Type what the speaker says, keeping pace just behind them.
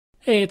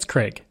Hey, it's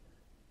Craig.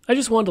 I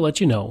just wanted to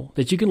let you know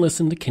that you can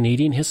listen to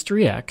Canadian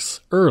History X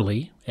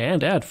early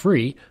and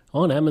ad-free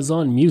on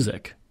Amazon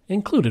Music,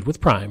 included with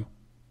Prime.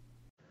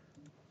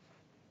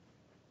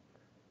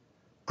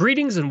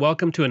 Greetings and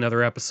welcome to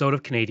another episode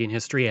of Canadian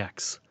History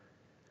X.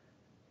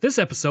 This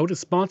episode is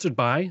sponsored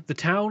by the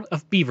town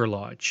of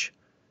Beaverlodge.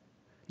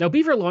 Now,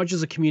 Beaverlodge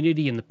is a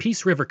community in the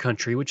Peace River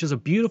country, which is a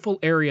beautiful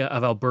area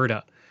of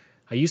Alberta.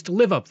 I used to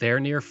live up there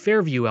near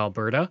Fairview,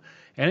 Alberta,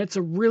 and it's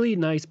a really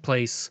nice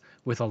place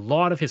with a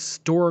lot of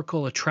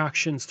historical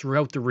attractions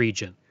throughout the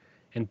region.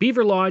 And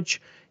Beaverlodge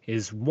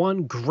is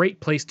one great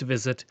place to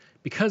visit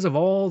because of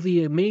all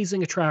the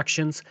amazing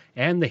attractions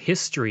and the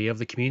history of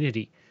the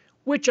community,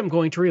 which I'm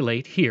going to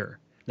relate here.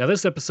 Now,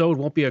 this episode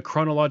won't be a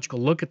chronological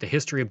look at the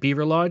history of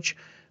Beaverlodge,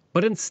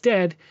 but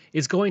instead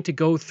is going to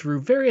go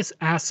through various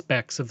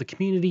aspects of the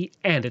community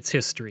and its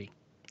history.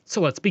 So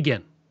let's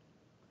begin.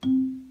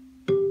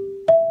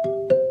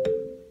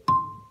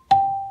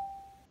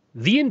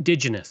 The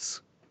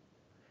Indigenous.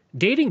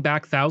 Dating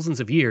back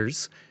thousands of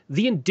years,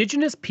 the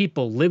Indigenous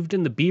people lived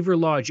in the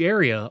Beaverlodge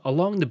area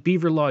along the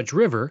Beaverlodge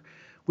River,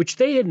 which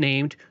they had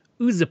named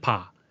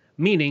Uzipa,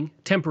 meaning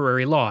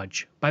temporary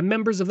lodge, by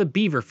members of the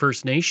Beaver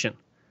First Nation.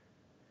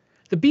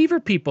 The Beaver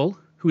people,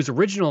 whose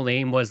original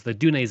name was the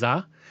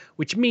Duneza,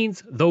 which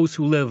means those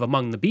who live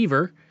among the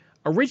beaver,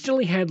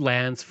 originally had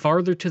lands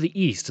farther to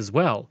the east as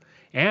well,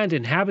 and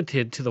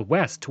inhabited to the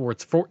west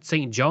towards Fort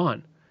St.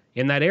 John.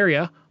 In that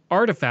area,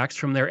 artifacts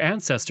from their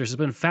ancestors have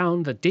been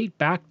found that date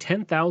back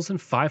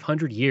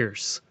 10,500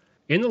 years.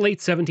 In the late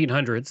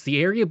 1700s, the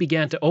area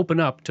began to open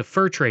up to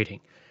fur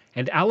trading,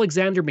 and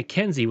Alexander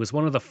Mackenzie was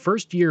one of the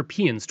first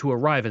Europeans to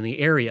arrive in the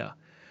area,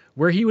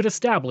 where he would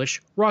establish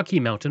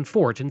Rocky Mountain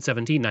Fort in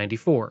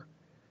 1794.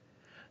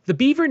 The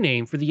Beaver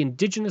name for the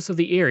Indigenous of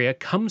the area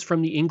comes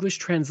from the English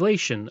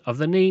translation of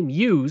the name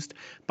used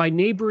by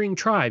neighboring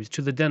tribes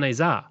to the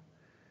Duneza.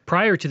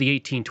 Prior to the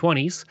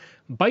 1820s,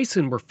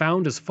 bison were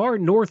found as far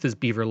north as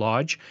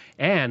Beaverlodge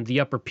and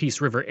the Upper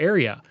Peace River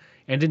area,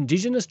 and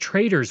Indigenous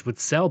traders would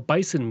sell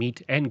bison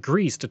meat and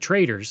grease to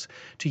traders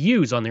to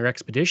use on their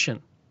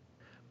expedition.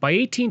 By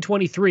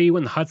 1823,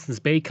 when the Hudson's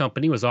Bay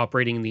Company was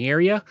operating in the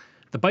area,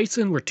 the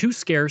bison were too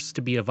scarce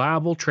to be a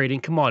viable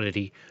trading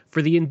commodity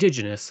for the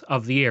Indigenous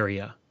of the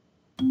area.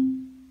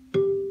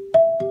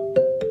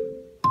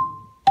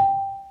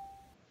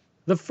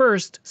 The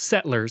first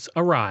settlers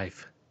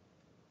arrive.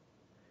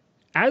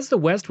 As the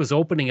West was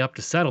opening up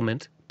to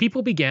settlement,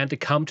 people began to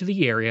come to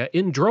the area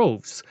in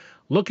droves,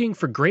 looking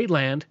for great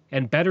land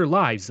and better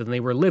lives than they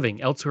were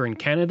living elsewhere in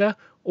Canada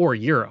or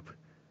Europe.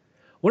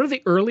 One of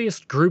the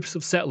earliest groups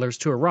of settlers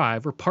to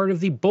arrive were part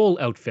of the Bull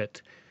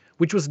outfit,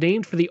 which was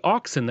named for the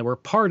oxen that were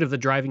part of the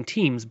driving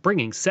teams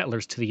bringing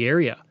settlers to the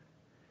area.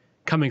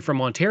 Coming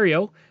from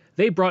Ontario,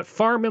 they brought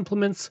farm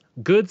implements,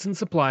 goods, and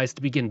supplies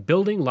to begin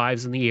building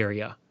lives in the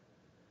area.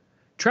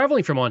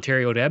 Traveling from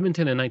Ontario to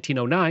Edmonton in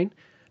 1909,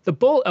 the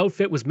Bull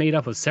outfit was made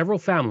up of several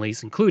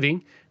families,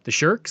 including the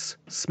Shirks,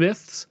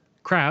 Smiths,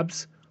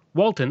 Crabs,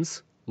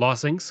 Waltons,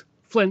 Lossings,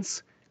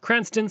 Flints,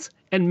 Cranstons,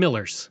 and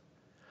Millers.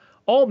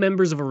 All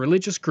members of a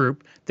religious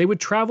group, they would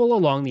travel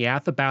along the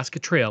Athabasca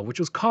Trail, which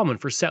was common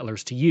for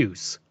settlers to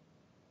use.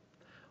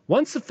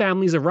 Once the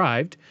families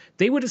arrived,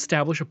 they would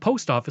establish a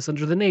post office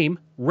under the name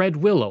Red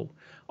Willow,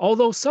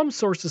 although some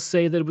sources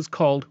say that it was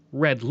called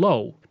Red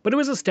Low, but it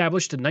was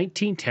established in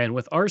 1910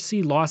 with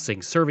R.C.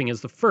 Lossing serving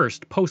as the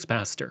first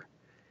postmaster.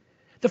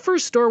 The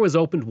first store was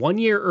opened 1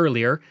 year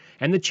earlier,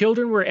 and the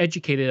children were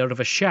educated out of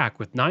a shack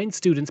with 9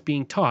 students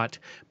being taught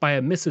by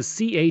a Mrs.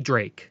 C.A.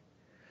 Drake.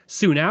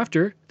 Soon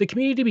after, the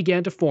community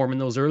began to form in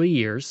those early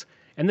years,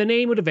 and the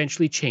name would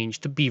eventually change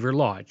to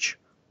Beaverlodge.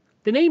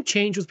 The name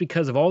change was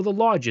because of all the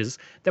lodges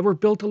that were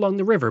built along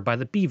the river by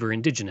the Beaver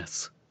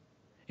Indigenous.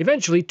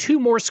 Eventually,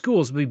 2 more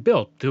schools would be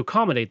built to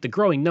accommodate the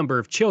growing number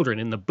of children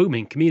in the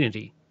booming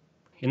community.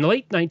 In the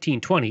late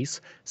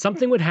 1920s,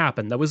 something would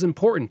happen that was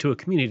important to a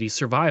community's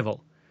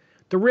survival.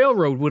 The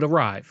railroad would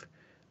arrive,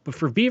 but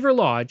for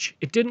Beaverlodge,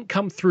 it didn't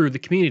come through the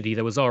community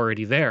that was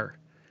already there.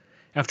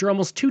 After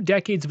almost 2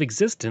 decades of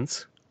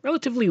existence,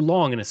 relatively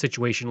long in a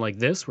situation like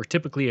this where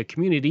typically a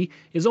community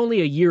is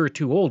only a year or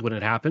 2 old when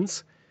it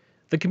happens,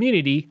 the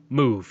community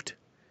moved.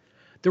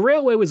 The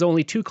railway was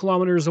only 2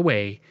 kilometers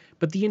away,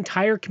 but the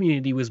entire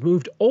community was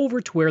moved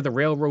over to where the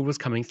railroad was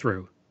coming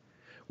through.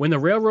 When the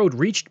railroad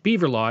reached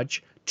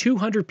Beaverlodge,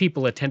 200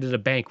 people attended a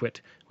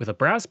banquet with a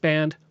brass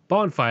band,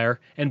 bonfire,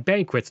 and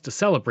banquets to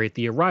celebrate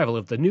the arrival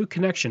of the new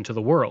connection to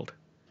the world.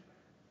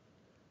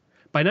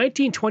 By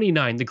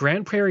 1929, the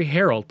Grand Prairie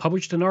Herald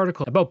published an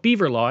article about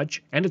Beaverlodge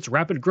and its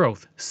rapid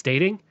growth,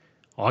 stating,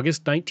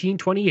 August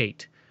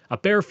 1928, a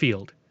bare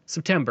field.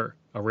 September,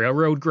 a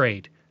railroad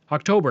grade.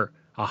 October,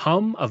 a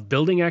hum of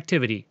building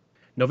activity.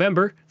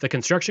 November, the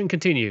construction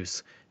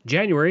continues.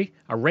 January,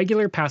 a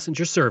regular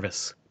passenger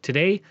service.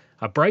 Today,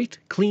 a bright,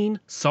 clean,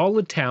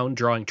 solid town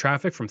drawing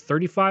traffic from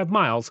 35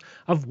 miles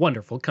of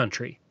wonderful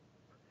country.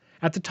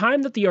 At the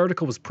time that the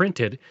article was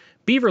printed,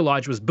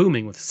 Beaverlodge was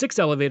booming with 6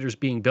 elevators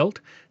being built,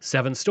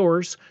 7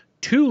 stores,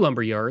 2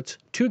 lumber yards,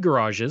 2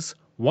 garages,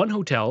 one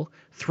hotel,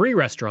 3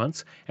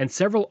 restaurants, and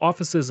several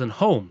offices and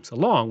homes,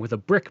 along with a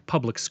brick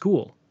public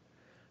school.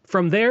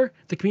 From there,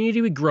 the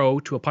community would grow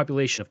to a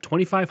population of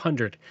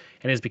 2,500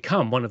 and has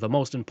become one of the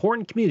most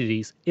important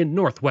communities in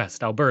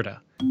northwest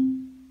Alberta.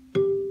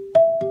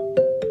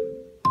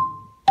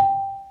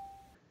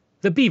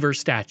 The Beaver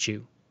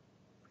Statue.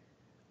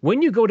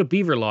 When you go to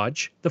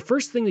Beaverlodge, the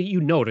first thing that you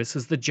notice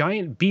is the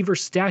giant beaver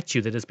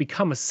statue that has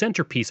become a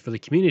centerpiece for the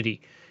community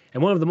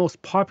and one of the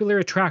most popular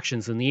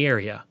attractions in the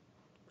area.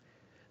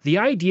 The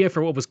idea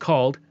for what was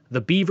called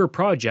the Beaver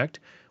Project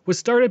was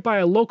started by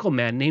a local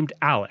man named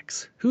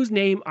Alex, whose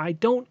name I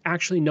don't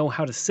actually know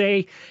how to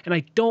say, and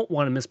I don't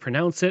want to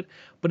mispronounce it,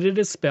 but it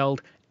is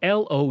spelled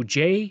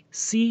Lojczyzyc.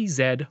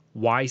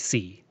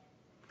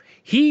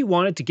 He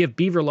wanted to give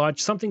Beaverlodge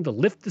something to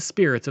lift the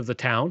spirits of the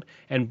town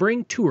and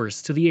bring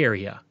tourists to the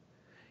area.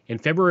 In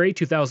February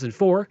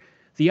 2004,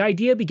 the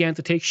idea began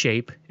to take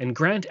shape and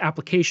grant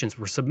applications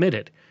were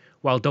submitted,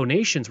 while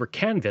donations were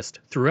canvassed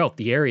throughout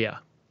the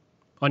area.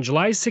 On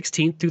July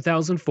 16,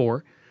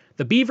 2004,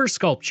 the beaver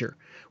sculpture,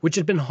 which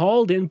had been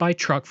hauled in by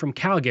truck from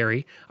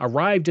Calgary,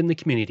 arrived in the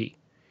community.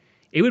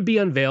 It would be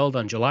unveiled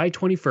on July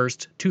 21,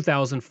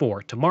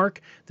 2004 to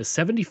mark the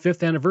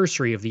 75th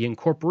anniversary of the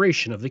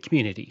incorporation of the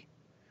community.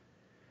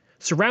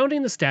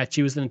 Surrounding the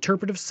statue is an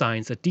interpretive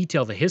signs that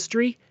detail the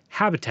history,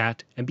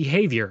 habitat, and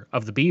behavior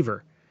of the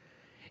beaver.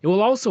 It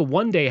will also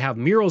one day have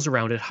murals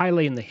around it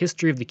highlighting the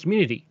history of the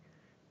community,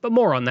 but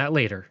more on that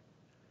later.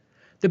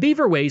 The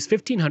beaver weighs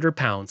 1,500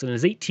 pounds and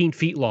is 18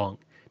 feet long,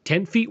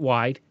 10 feet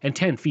wide, and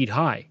 10 feet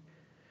high.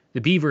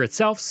 The beaver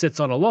itself sits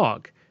on a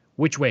log,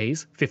 which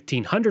weighs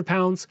 1,500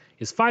 pounds,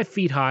 is 5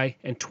 feet high,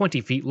 and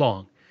 20 feet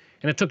long,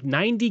 and it took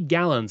 90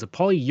 gallons of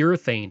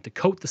polyurethane to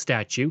coat the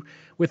statue,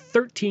 with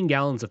 13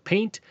 gallons of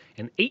paint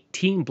and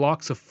 18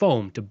 blocks of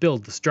foam to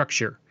build the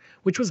structure,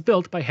 which was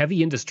built by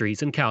Heavy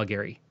Industries in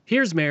Calgary.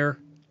 Here's Mayor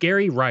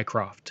Gary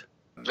Rycroft.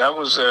 That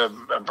was a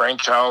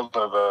brainchild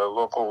of a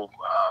local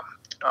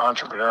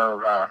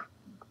entrepreneur,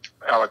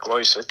 Alec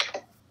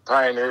Loisic.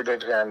 Pioneered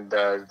it and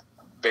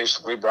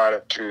basically brought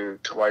it to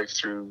life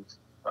through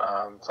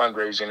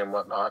fundraising and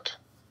whatnot,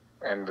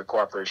 and the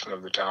cooperation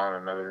of the town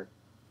and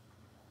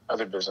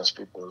other business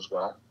people as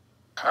well.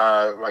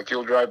 Like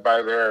you'll drive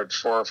by there at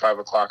 4 or 5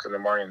 o'clock in the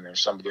morning,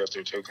 there's somebody out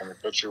there taking a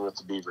picture with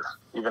the beaver.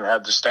 Even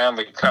had the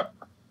Stanley Cup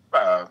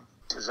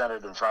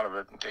presented in front of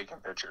it and taking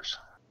pictures.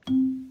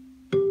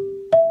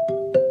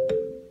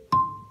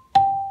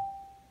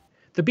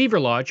 The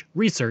Beaverlodge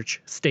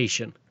Research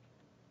Station.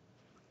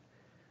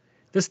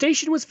 The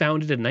station was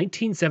founded in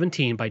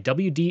 1917 by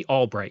W.D.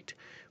 Albright,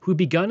 who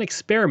begun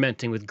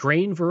experimenting with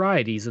grain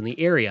varieties in the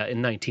area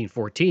in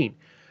 1914,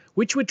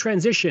 which would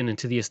transition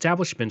into the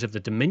establishment of the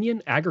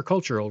Dominion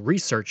Agricultural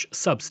Research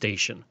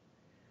Substation.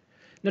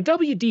 Now,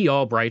 W.D.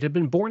 Albright had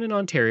been born in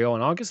Ontario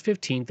on August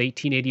 15,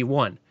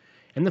 1881,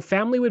 and the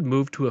family would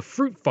move to a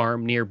fruit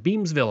farm near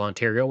Beamsville,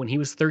 Ontario when he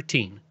was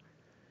 13.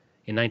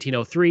 In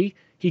 1903,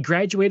 he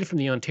graduated from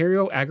the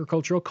Ontario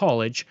Agricultural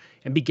College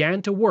and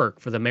began to work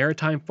for the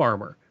Maritime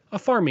Farmer, a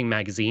farming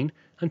magazine,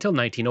 until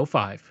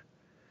 1905.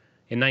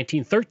 In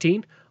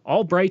 1913,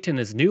 Albright and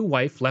his new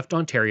wife left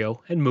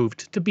Ontario and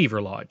moved to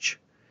Beaverlodge.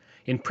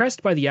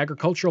 Impressed by the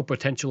agricultural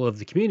potential of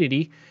the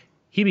community,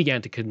 he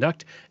began to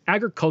conduct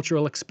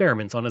agricultural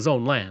experiments on his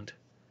own land.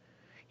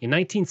 In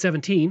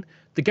 1917,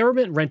 the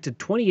government rented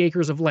 20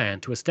 acres of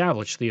land to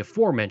establish the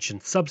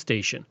aforementioned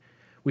substation,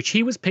 which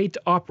he was paid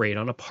to operate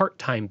on a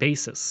part-time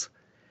basis.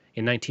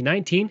 In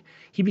 1919,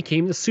 he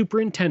became the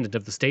superintendent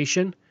of the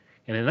station,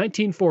 and in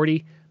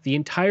 1940, the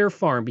entire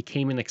farm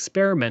became an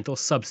experimental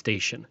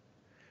substation.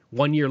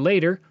 1 year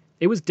later,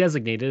 it was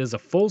designated as a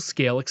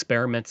full-scale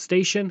experiment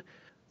station,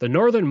 the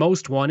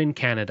northernmost one in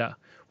Canada,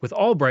 with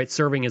Albright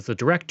serving as the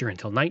director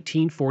until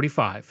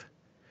 1945.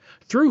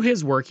 Through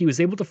his work, he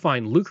was able to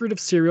find lucrative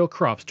cereal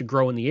crops to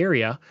grow in the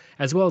area,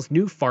 as well as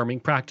new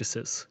farming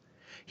practices.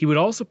 He would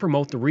also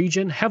promote the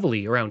region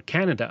heavily around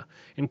Canada,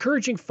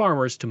 encouraging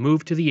farmers to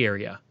move to the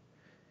area.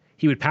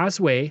 He would pass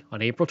away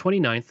on April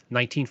 29,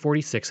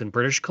 1946 in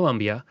British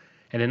Columbia,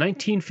 and in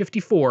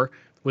 1954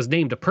 was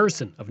named a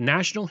person of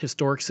national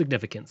historic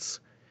significance.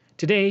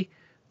 Today,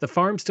 the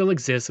farm still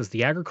exists as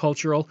the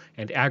Agricultural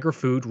and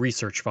Agri-Food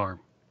Research Farm.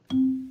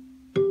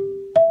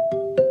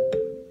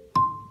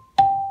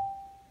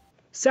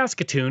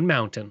 Saskatoon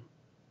Mountain.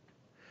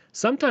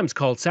 Sometimes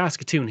called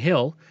Saskatoon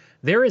Hill,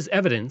 there is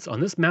evidence on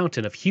this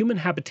mountain of human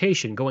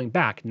habitation going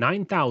back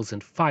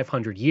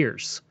 9,500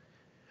 years.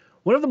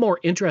 One of the more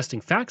interesting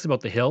facts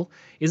about the hill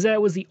is that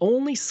it was the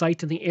only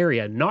site in the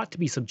area not to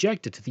be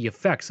subjected to the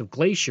effects of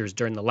glaciers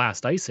during the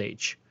last ice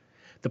age.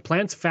 The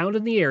plants found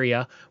in the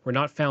area were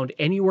not found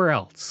anywhere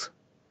else.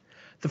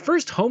 The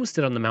first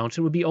homestead on the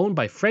mountain would be owned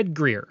by Fred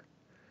Greer.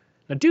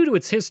 Now, due to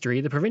its history,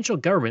 the provincial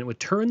government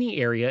would turn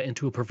the area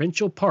into a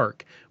provincial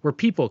park where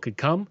people could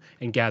come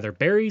and gather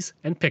berries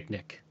and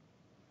picnic.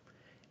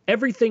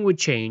 Everything would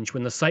change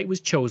when the site was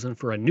chosen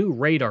for a new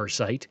radar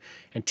site,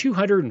 and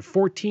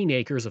 214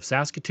 acres of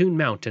Saskatoon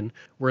Mountain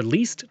were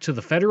leased to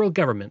the federal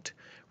government,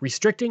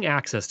 restricting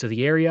access to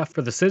the area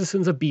for the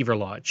citizens of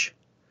Beaverlodge.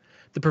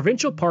 The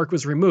provincial park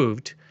was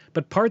removed,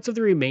 but parts of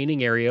the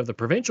remaining area of the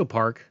provincial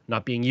park,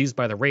 not being used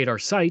by the radar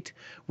site,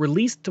 were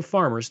leased to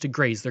farmers to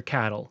graze their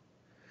cattle.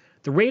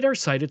 The radar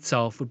site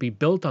itself would be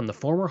built on the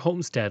former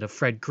homestead of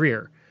Fred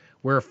Greer,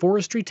 where a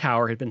forestry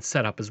tower had been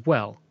set up as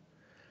well.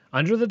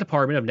 Under the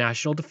Department of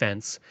National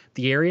Defense,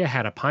 the area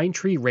had a pine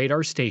tree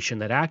radar station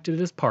that acted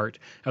as part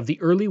of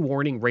the early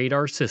warning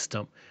radar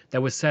system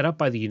that was set up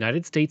by the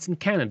United States and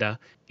Canada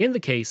in the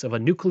case of a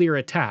nuclear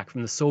attack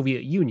from the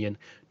Soviet Union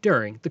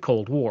during the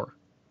Cold War.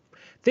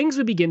 Things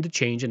would begin to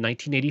change in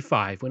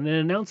 1985 when an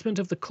announcement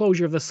of the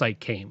closure of the site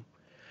came.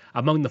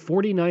 Among the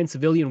 49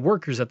 civilian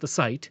workers at the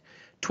site,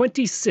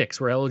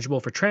 26 were eligible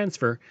for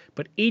transfer,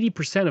 but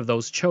 80% of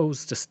those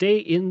chose to stay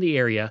in the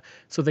area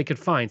so they could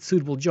find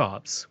suitable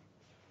jobs.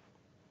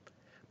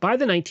 By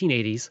the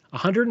 1980s,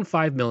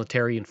 105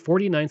 military and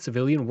 49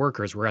 civilian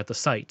workers were at the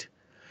site.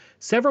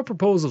 Several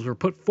proposals were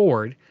put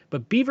forward,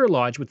 but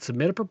Beaverlodge would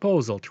submit a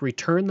proposal to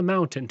return the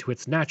mountain to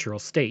its natural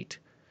state.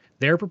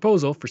 Their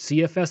proposal for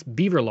CFS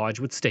Beaverlodge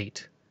would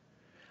state,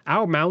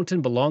 "Our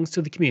mountain belongs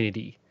to the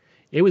community.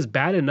 It was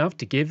bad enough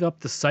to give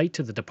up the site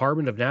to the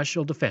Department of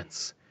National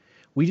Defense.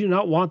 We do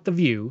not want the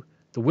view,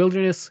 the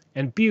wilderness,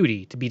 and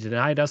beauty to be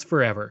denied us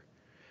forever.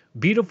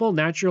 Beautiful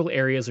natural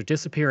areas are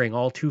disappearing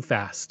all too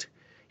fast.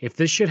 If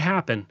this should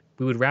happen,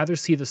 we would rather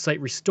see the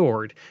site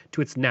restored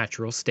to its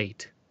natural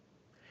state."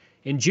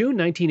 In June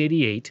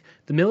 1988,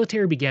 the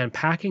military began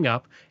packing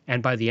up,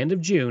 and by the end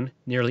of June,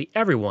 nearly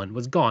everyone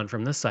was gone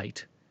from the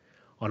site.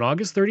 On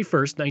August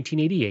 31,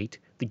 1988,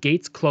 the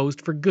gates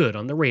closed for good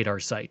on the radar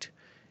site,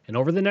 and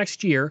over the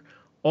next year,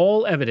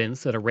 all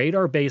evidence that a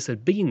radar base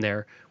had been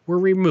there were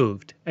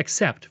removed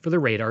except for the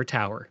radar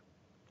tower.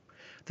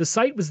 The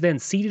site was then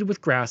seeded with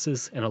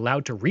grasses and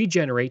allowed to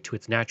regenerate to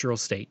its natural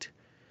state.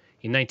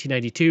 In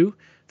 1992,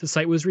 the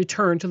site was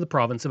returned to the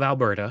province of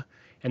Alberta,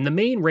 and the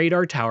main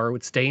radar tower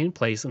would stay in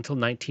place until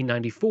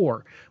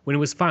 1994, when it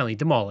was finally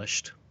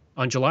demolished.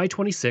 On July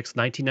 26,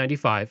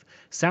 1995,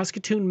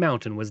 Saskatoon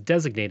Mountain was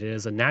designated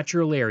as a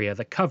natural area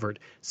that covered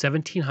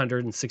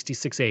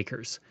 1,766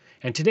 acres,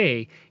 and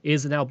today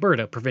is an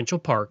Alberta provincial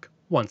park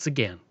once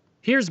again.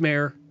 Here's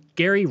Mayor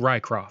Gary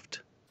Rycroft.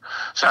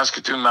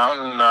 Saskatoon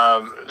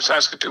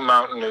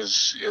Mountain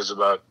is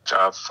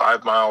about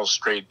 5 miles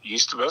straight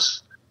east of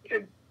us.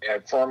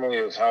 It formerly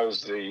has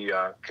housed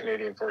the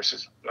Canadian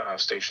Forces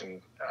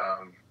Station,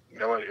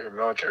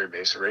 military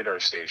base, a radar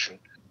station.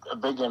 A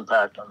big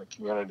impact on the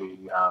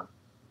community.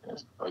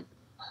 Like,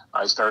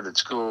 I started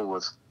school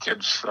with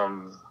kids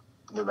from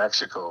New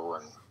Mexico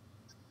and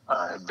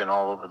had been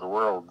all over the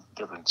world,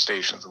 different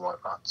stations and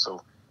whatnot.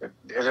 So it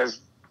has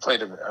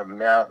played a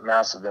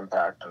massive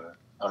impact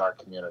on our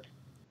community.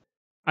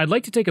 I'd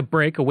like to take a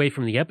break away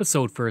from the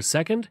episode for a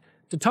second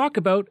to talk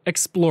about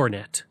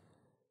ExploreNet.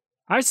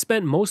 I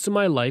spent most of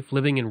my life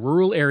living in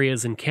rural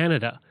areas in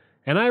Canada,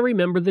 and I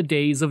remember the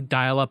days of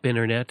dial-up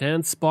internet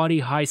and spotty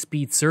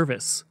high-speed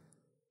service.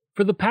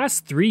 For the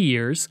past 3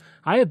 years,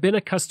 I have been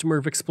a customer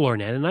of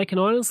ExploreNet, and I can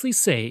honestly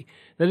say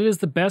that it is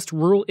the best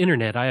rural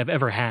internet I have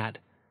ever had.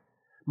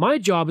 My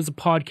job as a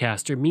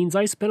podcaster means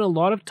I spend a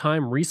lot of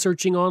time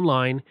researching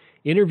online,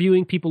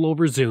 interviewing people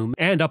over Zoom,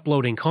 and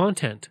uploading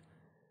content.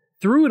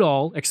 Through it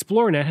all,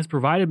 ExploreNet has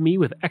provided me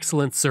with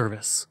excellent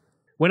service.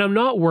 When I'm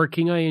not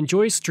working, I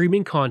enjoy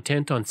streaming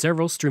content on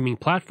several streaming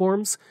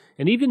platforms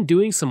and even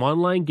doing some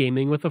online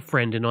gaming with a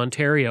friend in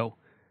Ontario.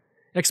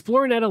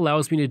 ExploreNet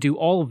allows me to do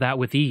all of that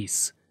with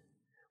ease.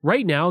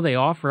 Right now, they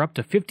offer up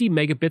to 50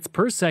 megabits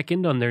per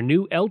second on their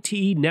new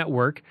LTE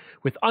network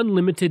with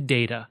unlimited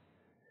data.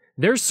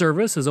 Their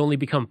service has only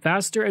become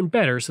faster and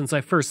better since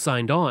I first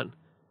signed on.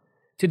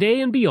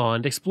 Today and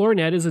beyond,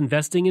 ExploreNet is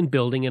investing in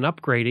building and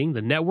upgrading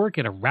the network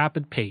at a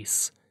rapid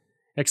pace.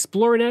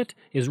 ExploreNet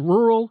is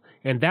rural,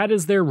 and that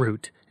is their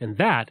route, and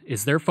that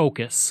is their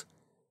focus.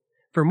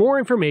 For more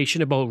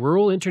information about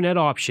rural internet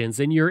options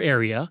in your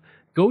area,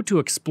 go to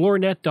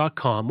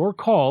explorenet.com or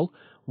call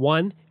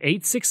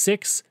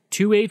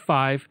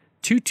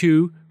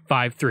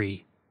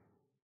 1-866-285-2253.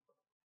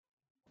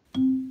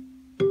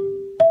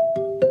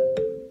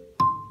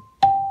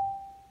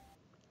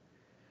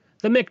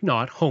 The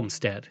McNaught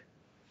Homestead.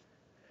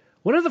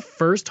 One of the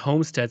first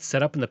homesteads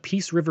set up in the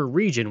Peace River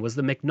region was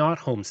the McNaught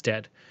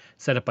Homestead,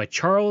 set up by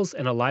Charles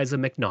and Eliza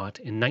McNaught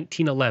in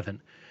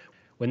 1911,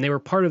 when they were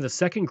part of the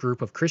second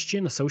group of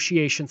Christian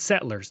Association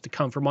settlers to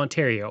come from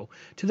Ontario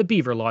to the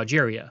Beaverlodge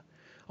area,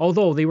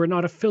 although they were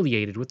not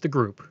affiliated with the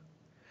group.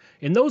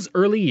 In those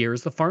early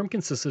years, the farm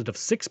consisted of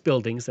 6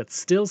 buildings that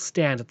still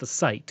stand at the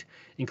site,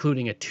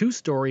 including a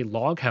 2-story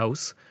log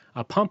house,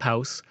 a pump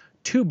house,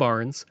 2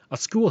 barns, a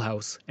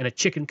schoolhouse, and a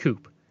chicken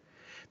coop.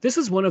 This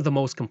is one of the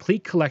most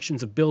complete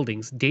collections of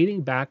buildings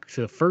dating back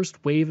to the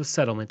first wave of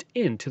settlement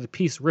into the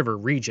Peace River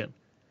region.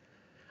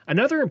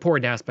 Another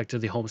important aspect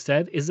of the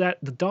homestead is that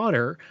the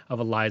daughter of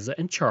Eliza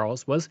and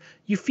Charles was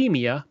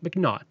Euphemia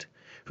McNaught,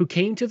 who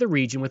came to the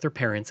region with her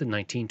parents in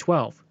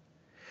 1912.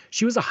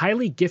 She was a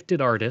highly gifted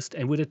artist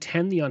and would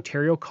attend the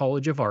Ontario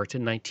College of Art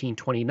in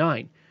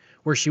 1929,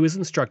 where she was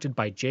instructed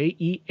by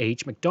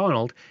J.E.H.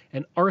 MacDonald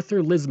and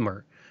Arthur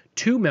Lismer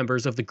two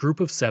members of the group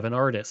of 7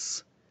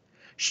 artists.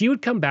 She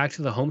would come back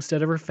to the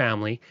homestead of her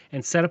family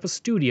and set up a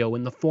studio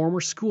in the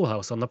former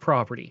schoolhouse on the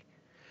property.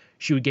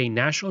 She would gain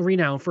national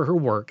renown for her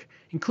work,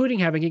 including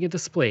having it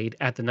displayed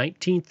at the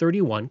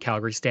 1931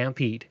 Calgary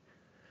Stampede.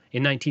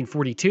 In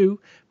 1942,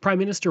 Prime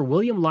Minister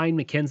William Lyon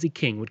Mackenzie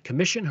King would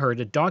commission her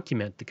to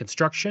document the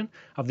construction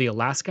of the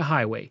Alaska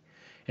Highway,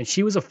 and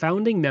she was a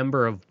founding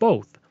member of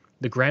both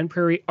the Grand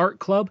Prairie Art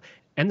Club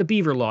and the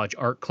Beaverlodge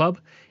Art Club,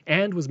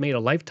 and was made a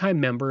lifetime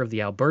member of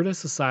the Alberta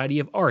Society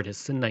of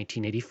Artists in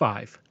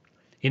 1985.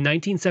 In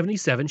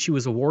 1977, she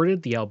was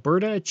awarded the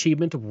Alberta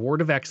Achievement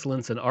Award of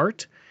Excellence in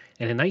Art,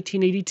 and in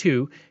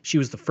 1982, she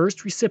was the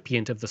first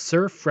recipient of the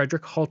Sir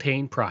Frederick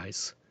Haultain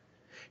Prize.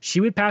 She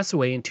would pass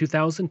away in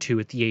 2002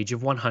 at the age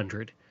of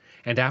 100,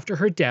 and after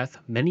her death,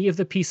 many of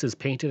the pieces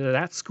painted at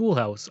that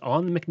schoolhouse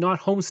on the McNaught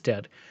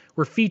homestead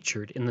were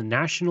featured in the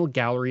National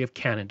Gallery of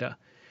Canada,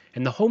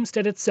 and the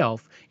homestead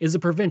itself is a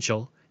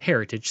provincial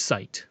heritage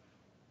site.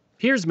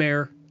 Here's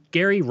Mayor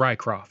Gary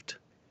Rycroft.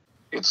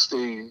 It's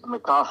the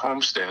McNaught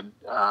homestead.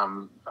 I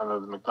know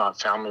the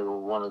McNaught family were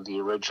one of the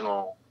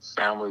original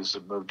families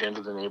that moved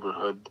into the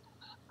neighborhood.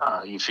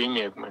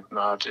 Euphemia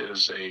McNaught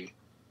is a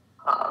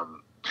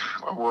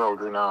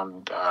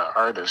world-renowned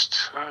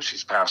artist.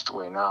 She's passed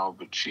away now,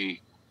 but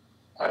she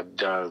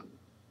had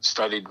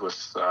studied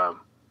with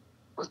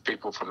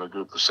people from the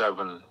group of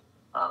 7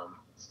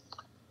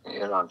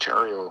 in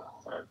Ontario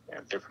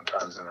at different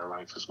times in her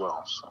life as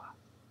well. So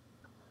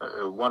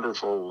a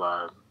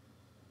wonderful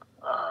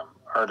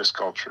artist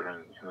culture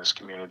in this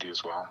community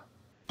as well.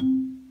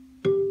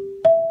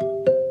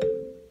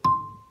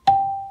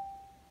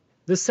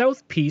 The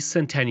South Peace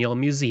Centennial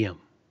Museum.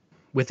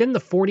 Within the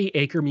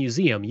 40-acre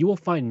museum, you will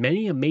find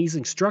many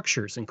amazing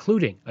structures,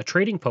 including a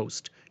trading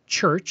post,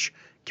 church,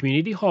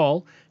 community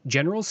hall,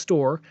 general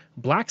store,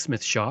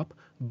 blacksmith shop,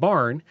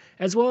 barn,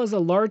 as well as a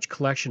large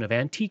collection of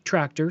antique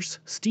tractors,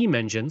 steam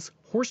engines,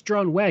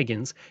 horse-drawn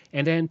wagons,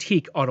 and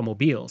antique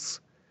automobiles.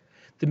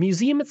 The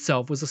museum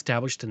itself was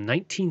established in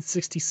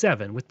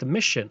 1967 with the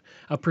mission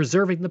of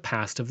preserving the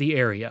past of the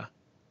area.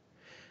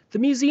 The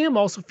museum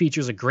also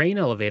features a grain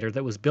elevator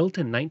that was built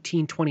in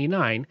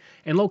 1929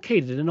 and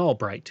located in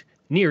Albright,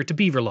 near to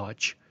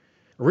Beaverlodge.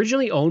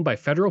 Originally owned by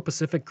Federal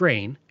Pacific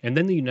Grain and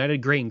then the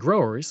United Grain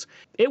Growers,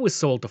 it was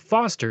sold to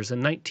Foster's in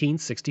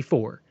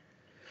 1964.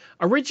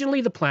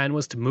 Originally, the plan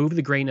was to move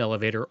the grain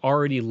elevator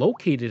already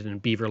located in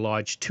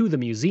Beaverlodge to the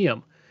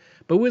museum,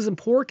 but was in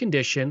poor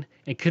condition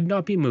and could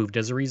not be moved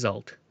as a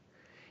result.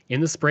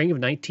 In the spring of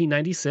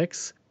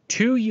 1996,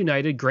 2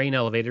 United Grain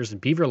elevators in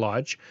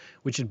Beaverlodge,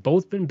 which had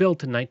both been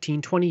built in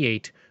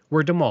 1928,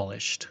 were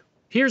demolished.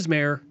 Here's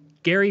Mayor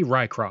Gary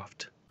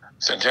Rycroft.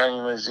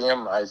 Centennial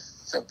Museum, I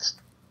think,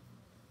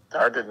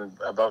 started in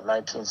about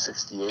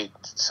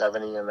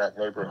 1968-70 in that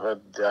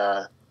neighborhood.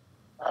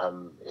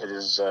 It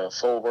is a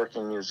full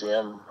working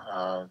museum,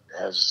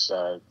 has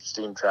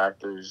steam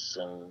tractors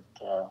and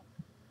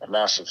a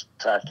massive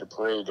tractor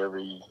parade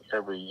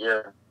every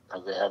year.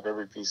 They have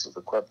every piece of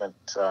equipment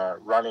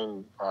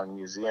running on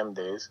museum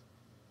days.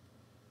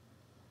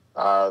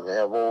 They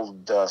have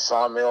old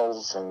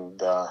sawmills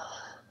and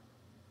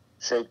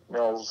shake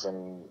mills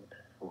and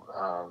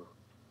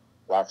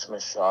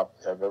blacksmith shop.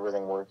 They have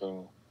everything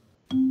working.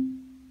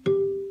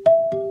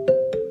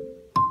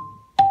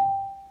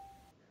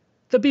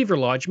 The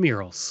Beaverlodge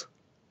Murals.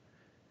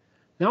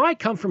 Now, I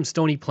come from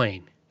Stony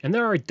Plain, and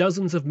there are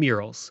dozens of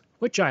murals,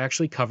 which I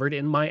actually covered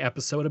in my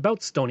episode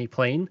about Stony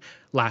Plain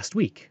last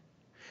week.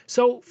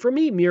 So, for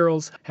me,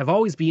 murals have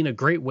always been a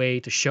great way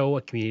to show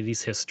a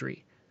community's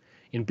history.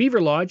 In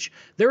Beaverlodge,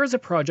 there is a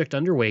project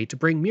underway to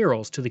bring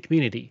murals to the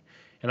community,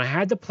 and I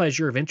had the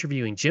pleasure of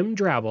interviewing Jim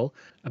Drabble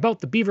about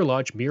the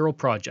Beaverlodge Mural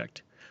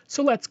Project.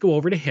 So let's go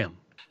over to him.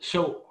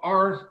 So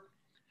our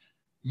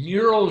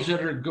murals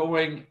that are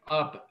going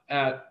up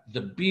at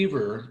the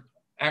Beaver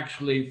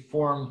actually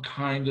form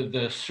kind of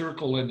the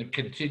circle and the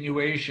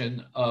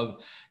continuation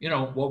of,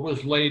 what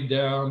was laid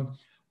down,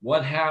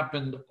 what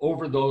happened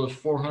over those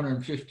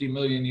 450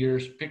 million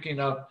years, picking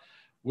up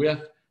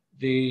with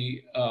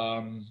the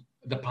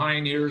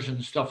pioneers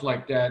and stuff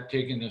like that,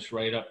 taking us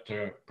right up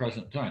to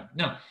present time.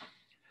 Now,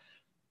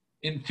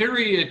 in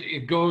theory,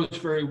 it goes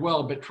very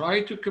well, but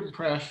try to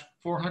compress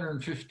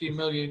 450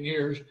 million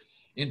years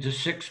into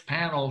 6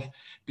 panels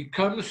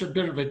becomes a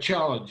bit of a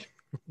challenge.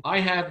 I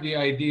have the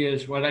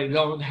ideas. What I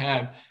don't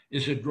have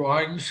is a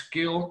drawing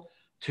skill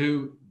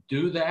to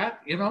do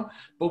that,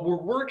 but we're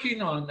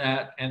working on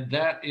that, and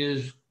that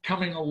is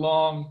coming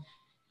along.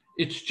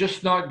 It's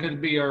just not going to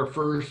be our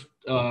first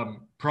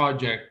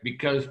project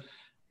because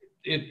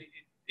it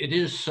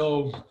is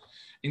so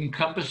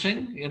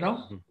encompassing,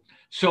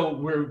 So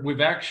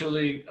we've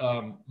actually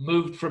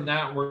moved from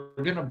that. We're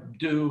going to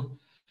do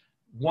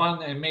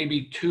 1 and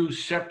maybe 2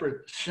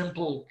 separate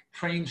simple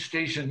train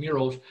station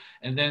murals,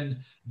 and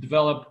then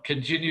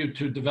continue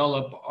to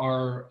develop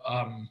our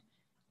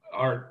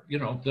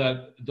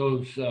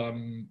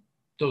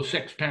those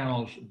 6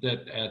 panels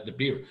that at the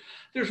Beaver.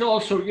 There's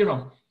also,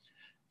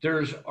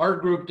 there's our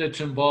group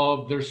that's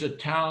involved, there's a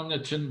town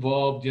that's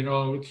involved,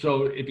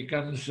 so it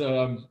becomes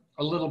a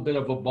little bit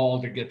of a ball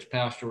that gets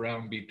passed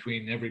around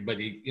between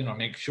everybody,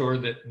 make sure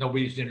that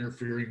nobody's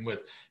interfering with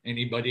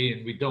anybody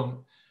and we don't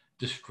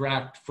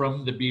distract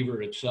from the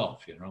beaver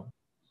itself.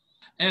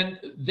 And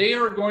they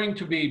are going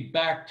to be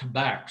back to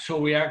back. So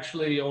we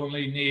actually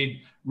only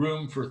need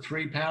room for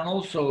 3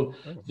 panels. So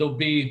there'll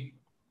be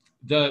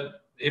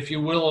if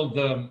you will,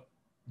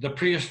 the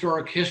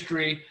prehistoric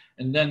history,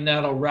 and then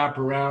that'll wrap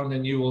around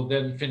and you will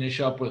then finish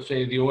up with,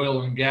 say, the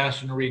oil and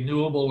gas and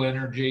renewable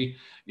energy,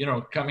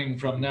 coming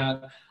from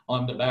that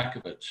on the back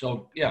of it.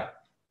 So yeah,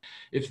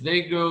 if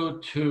they go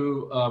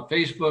to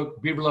Facebook,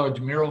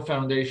 Beaverlodge Mural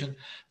Foundation,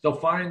 they'll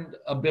find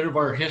a bit of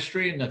our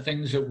history and the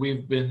things that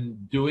we've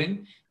been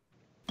doing.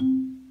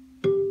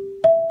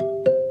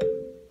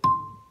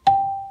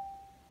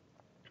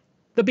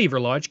 The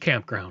Beaverlodge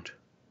Campground.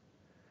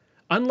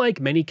 Unlike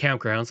many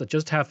campgrounds that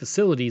just have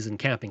facilities and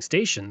camping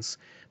stations,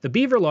 the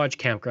Beaverlodge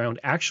Campground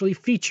actually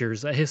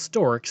features a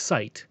historic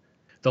site.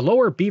 The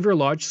Lower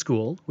Beaverlodge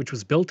School, which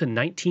was built in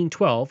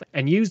 1912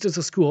 and used as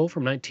a school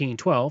from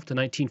 1912 to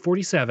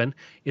 1947,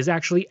 is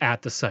actually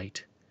at the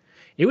site.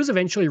 It was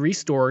eventually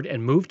restored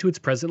and moved to its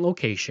present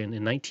location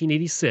in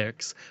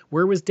 1986,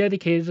 where it was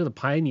dedicated to the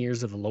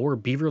pioneers of the Lower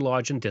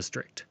Beaverlodge and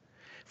District.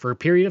 For a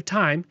period of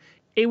time,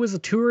 it was a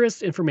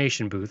tourist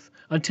information booth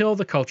until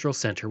the Cultural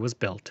Center was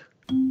built.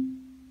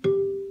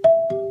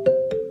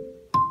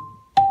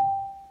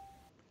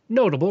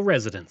 Notable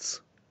residents.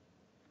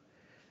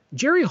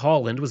 Jerry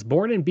Holland was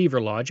born in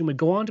Beaverlodge and would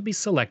go on to be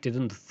selected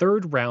in the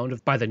 3rd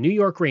round by the New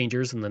York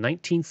Rangers in the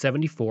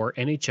 1974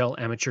 NHL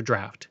Amateur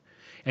Draft,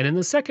 and in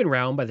the 2nd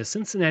round by the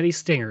Cincinnati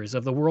Stingers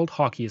of the World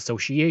Hockey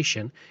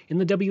Association in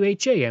the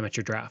WHA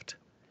Amateur Draft.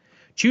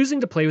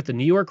 Choosing to play with the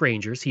New York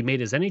Rangers, he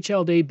made his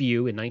NHL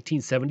debut in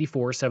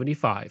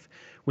 1974-75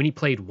 when he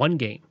played 1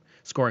 game,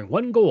 scoring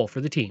 1 goal for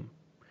the team.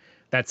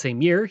 That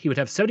same year, he would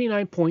have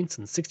 79 points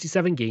in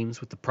 67 games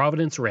with the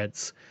Providence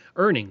Reds,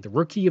 earning the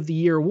Rookie of the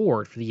Year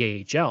award for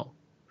the AHL.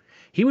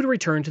 He would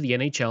return to the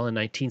NHL in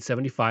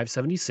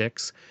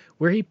 1975-76,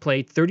 where he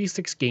played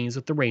 36 games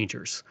with the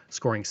Rangers,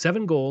 scoring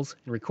 7 goals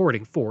and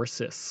recording 4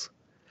 assists.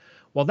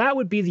 While that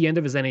would be the end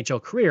of his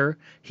NHL career,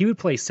 he would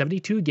play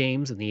 72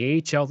 games in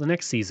the AHL the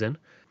next season,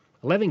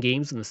 11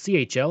 games in the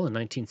CHL in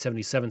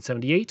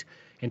 1977-78,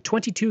 and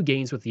 22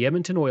 games with the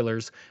Edmonton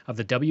Oilers of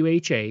the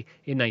WHA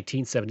in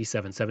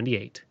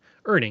 1977-78,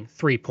 earning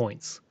 3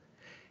 points.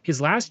 His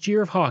last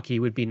year of hockey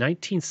would be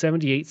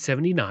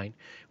 1978-79,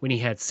 when he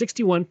had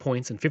 61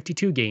 points in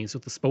 52 games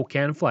with the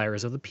Spokane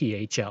Flyers of the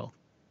PHL.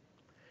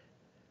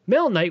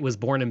 Mel Knight was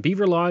born in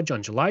Beaverlodge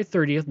on July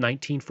 30,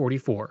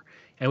 1944,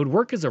 and would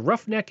work as a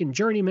roughneck and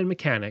journeyman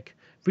mechanic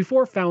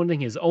before founding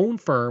his own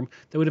firm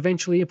that would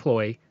eventually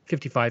employ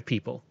 55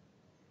 people.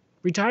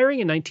 Retiring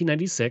in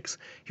 1996,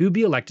 he would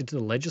be elected to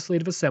the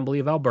Legislative Assembly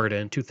of Alberta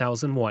in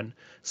 2001,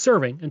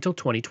 serving until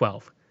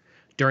 2012.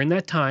 During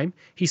that time,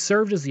 he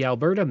served as the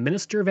Alberta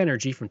Minister of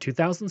Energy from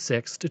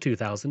 2006 to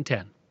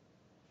 2010.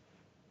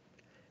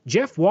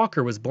 Jeff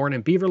Walker was born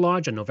in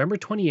Beaverlodge on November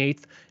 28,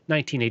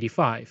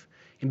 1985,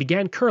 and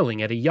began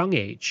curling at a young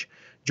age,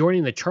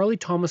 joining the Charlie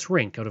Thomas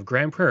Rink out of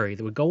Grand Prairie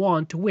that would go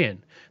on to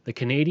win the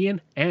Canadian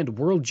and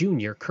World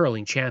Junior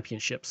Curling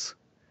Championships.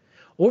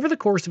 Over the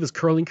course of his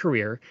curling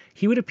career,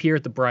 he would appear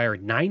at the Brier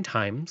 9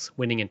 times,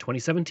 winning in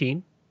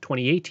 2017,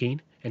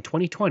 2018, and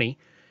 2020,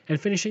 and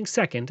finishing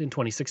second in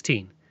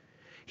 2016.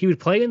 He would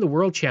play in the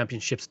World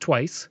Championships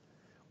twice,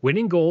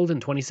 winning gold in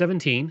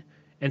 2017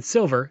 and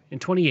silver in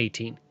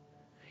 2018.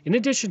 In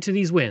addition to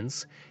these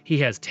wins, he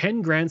has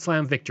 10 Grand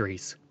Slam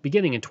victories,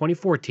 beginning in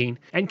 2014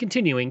 and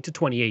continuing to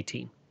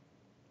 2018.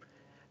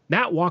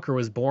 Matt Walker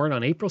was born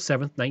on April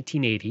 7,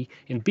 1980,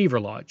 in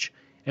Beaverlodge,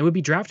 and would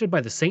be drafted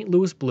by the St.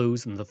 Louis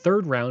Blues in the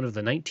 3rd round of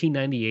the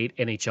 1998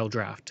 NHL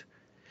Draft.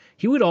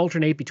 He would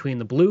alternate between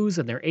the Blues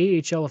and their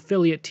AHL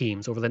affiliate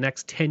teams over the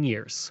next 10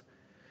 years.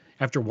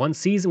 After 1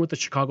 season with the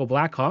Chicago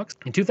Blackhawks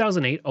in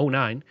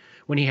 2008-09,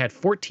 when he had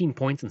 14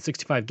 points in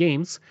 65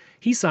 games,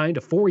 he signed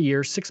a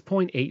 4-year,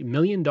 $6.8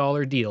 million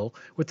deal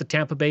with the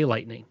Tampa Bay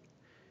Lightning.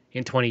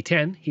 In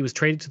 2010, he was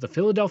traded to the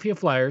Philadelphia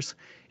Flyers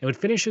and would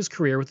finish his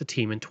career with the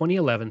team in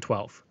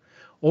 2011-12.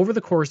 Over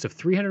the course of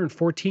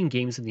 314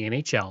 games in the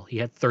NHL, he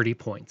had 30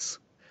 points.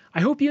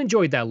 I hope you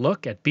enjoyed that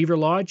look at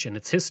Beaverlodge and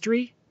its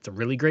history. It's a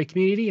really great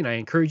community, and I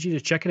encourage you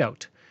to check it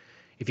out.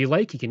 If you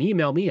like, you can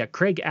email me at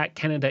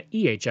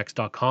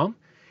craig@canadaehx.com.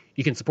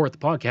 You can support the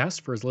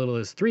podcast for as little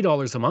as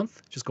 $3 a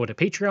month. Just go to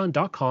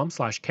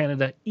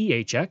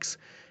patreon.com/CanadaEHX,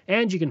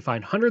 and you can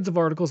find hundreds of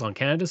articles on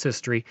Canada's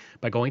history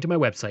by going to my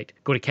website.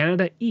 Go to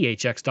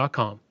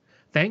CanadaEHX.com.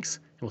 Thanks,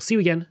 and we'll see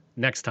you again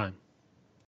next time.